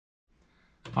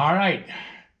All right,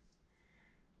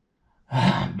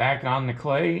 back on the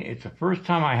clay. It's the first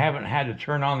time I haven't had to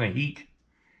turn on the heat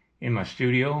in my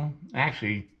studio.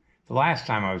 Actually, the last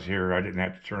time I was here, I didn't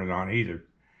have to turn it on either.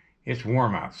 It's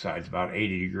warm outside. It's about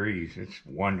 80 degrees. It's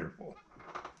wonderful.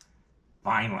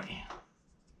 Finally,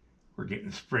 we're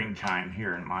getting springtime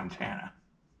here in Montana.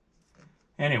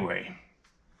 Anyway,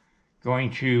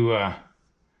 going to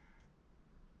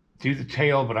do the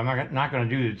tail, but I'm not going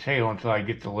to do the tail until I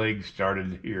get the legs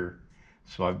started here.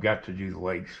 So I've got to do the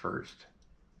legs first.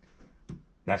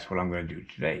 That's what I'm going to do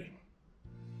today.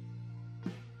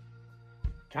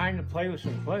 Time to play with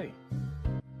some clay.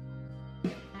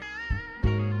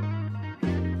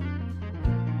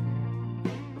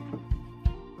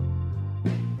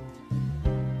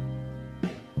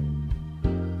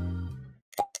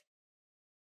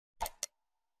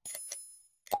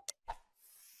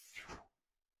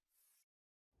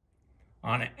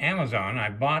 On Amazon, I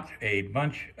bought a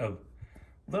bunch of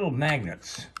little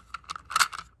magnets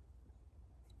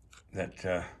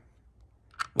that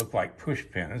look like push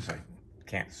pins. I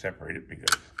can't separate it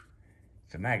because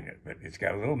it's a magnet, but it's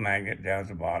got a little magnet down at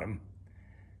the bottom.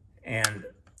 And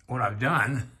what I've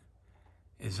done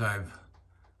is I've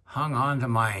hung on to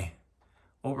my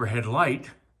overhead light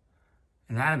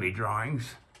anatomy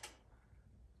drawings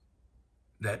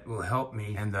that will help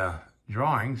me, and the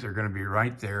drawings are going to be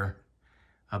right there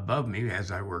above me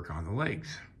as I work on the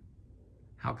legs.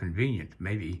 How convenient.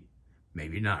 Maybe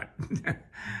not.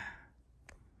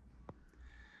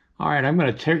 All right, I'm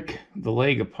going to take the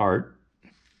leg apart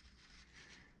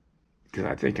because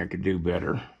I think I could do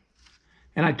better.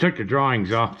 And I took the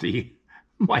drawings off the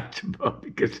lights above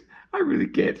because I really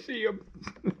can't see them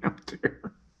out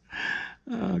there.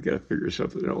 I've got to figure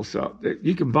something else out.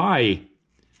 You can buy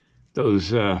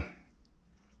those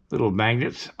little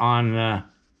magnets on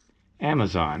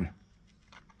Amazon,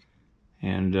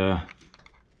 and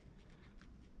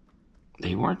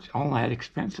they weren't all that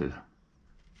expensive.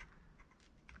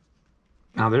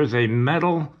 Now there's a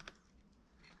metal,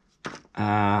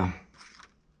 trying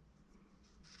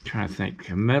to think,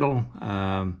 a metal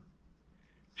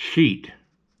sheet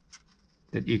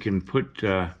that you can put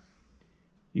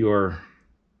your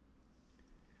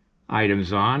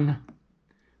items on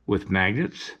with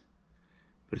magnets,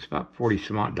 but it's about 40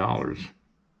 some odd dollars.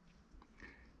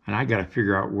 And I got to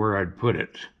figure out where I'd put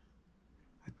it.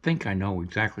 I think I know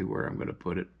exactly where I'm going to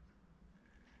put it.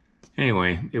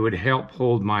 Anyway, it would help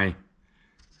hold my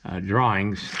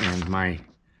drawings and my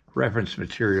reference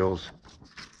materials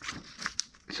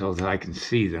so that I can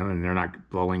see them and they're not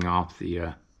blowing off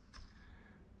the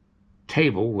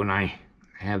table when I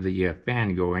have the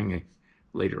fan going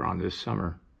later on this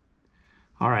summer.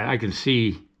 All right, I can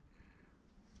see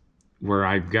where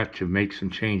I've got to make some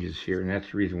changes here, and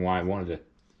that's the reason why I wanted to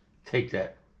take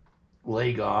that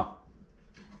leg off.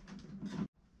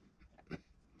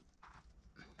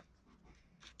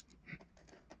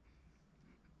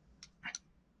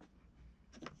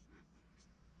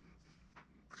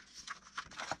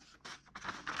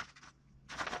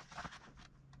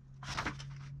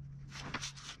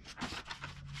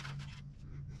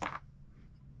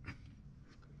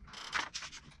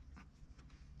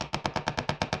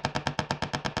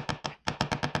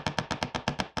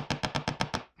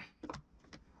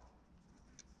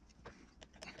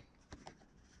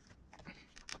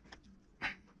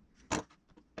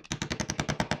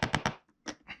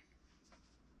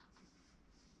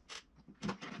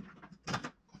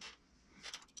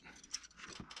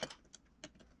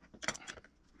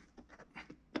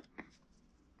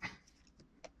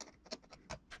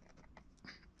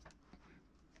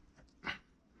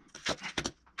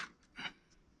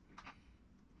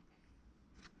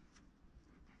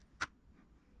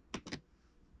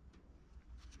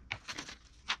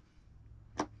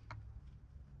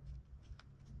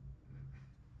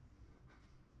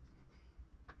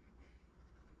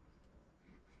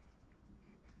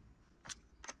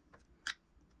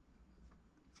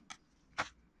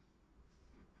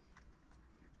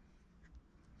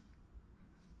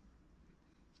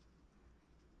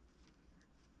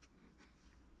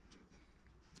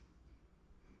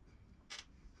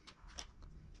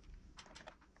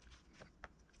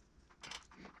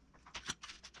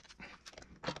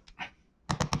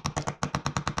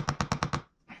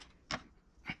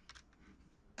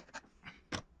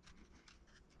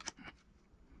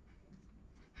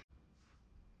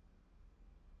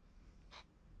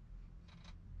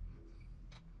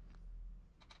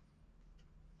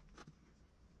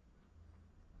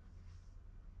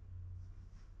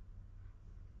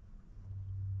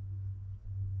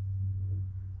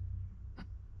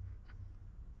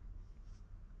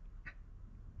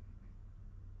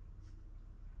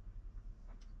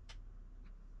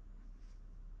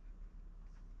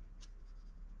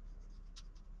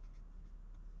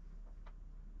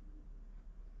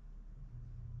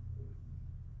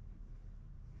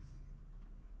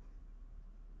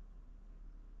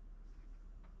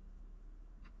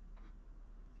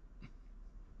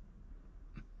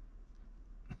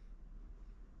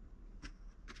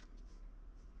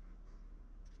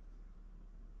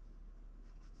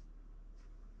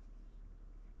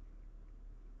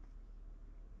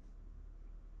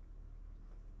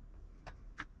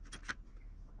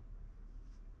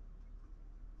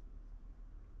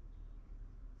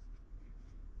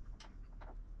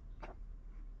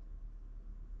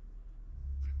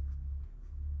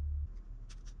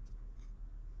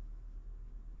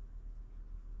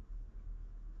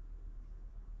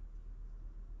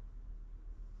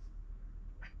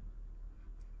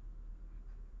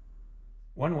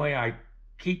 one way I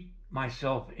keep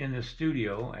myself in the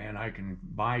studio and I can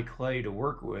buy clay to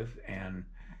work with and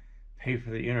pay for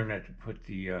the internet to put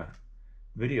the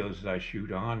videos that I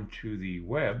shoot on to the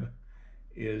web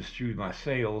is through my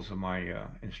sales of my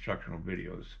instructional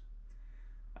videos.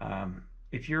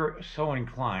 If you're so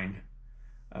inclined,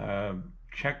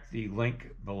 check the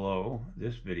link below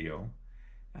this video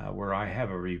where I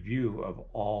have a review of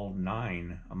all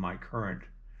 9 of my current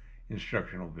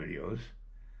instructional videos,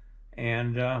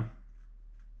 and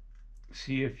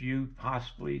see if you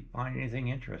possibly find anything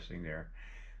interesting there.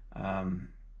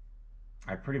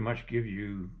 I pretty much give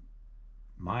you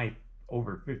my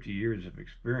over 50 years of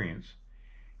experience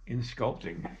in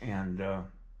sculpting, and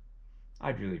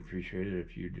I'd really appreciate it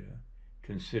if you'd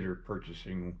consider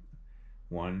purchasing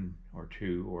 1 or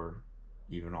 2 or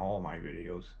even all my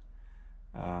videos.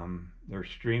 They're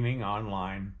streaming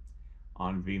online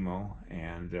on Vimeo,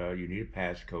 and you need a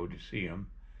passcode to see them,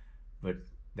 but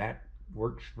that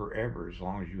works forever as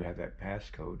long as you have that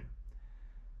passcode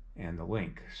and the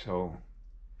link. So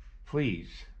please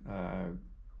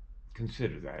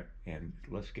consider that, and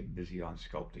let's get busy on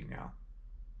sculpting now.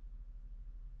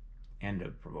 End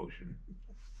of promotion.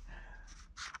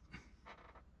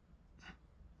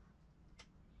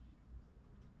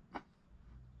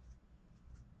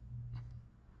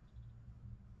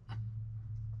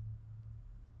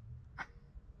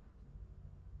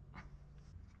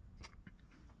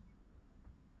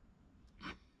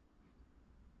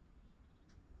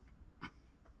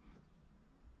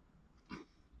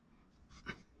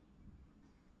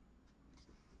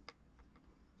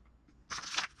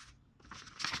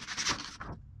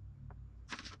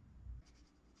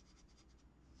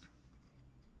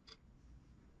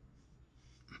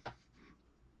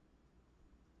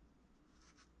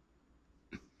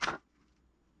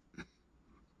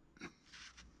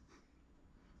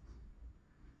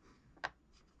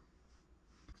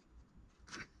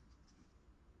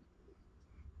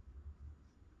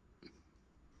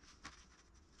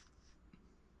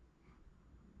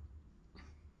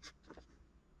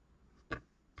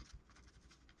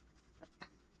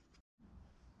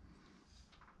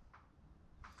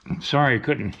 Sorry I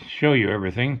couldn't show you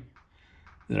everything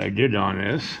that I did on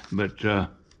this, but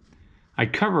I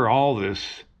cover all this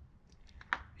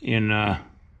in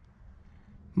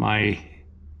my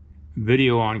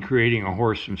video on creating a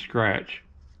horse from scratch.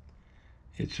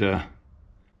 It's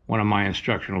one of my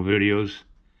instructional videos.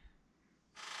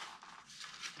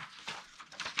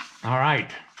 All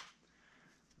right,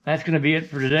 that's going to be it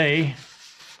for today.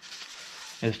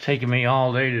 It's taken me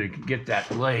all day to get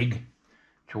that leg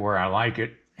to where I like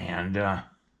it, and I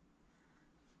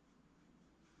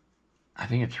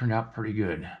think it turned out pretty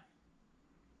good.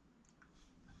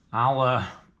 I'll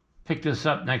pick this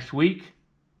up next week.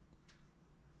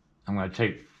 I'm going to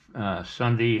take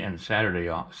Sunday and Saturday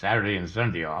off, Saturday and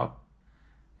Sunday off,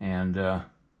 and I've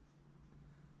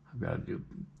got to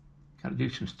do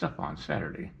some stuff on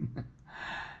Saturday.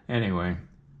 Anyway,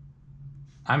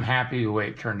 I'm happy the way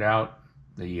it turned out.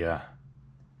 The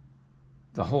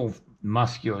whole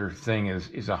muscular thing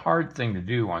is a hard thing to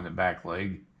do on the back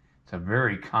leg. It's a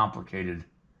very complicated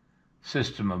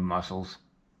system of muscles,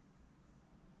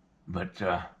 but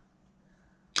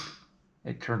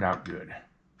it turned out good.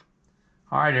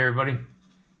 All right, everybody,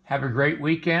 have a great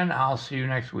weekend. I'll see you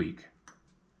next week.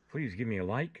 Please give me a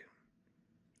like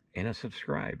and a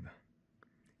subscribe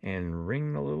and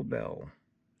ring the little bell.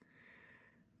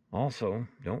 Also,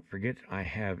 don't forget I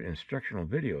have instructional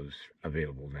videos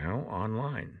available now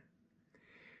online.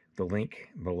 The link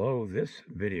below this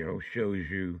video shows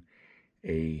you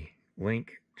a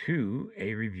link to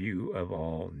a review of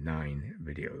all 9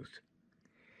 videos.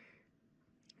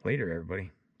 Later,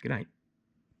 everybody. Good night.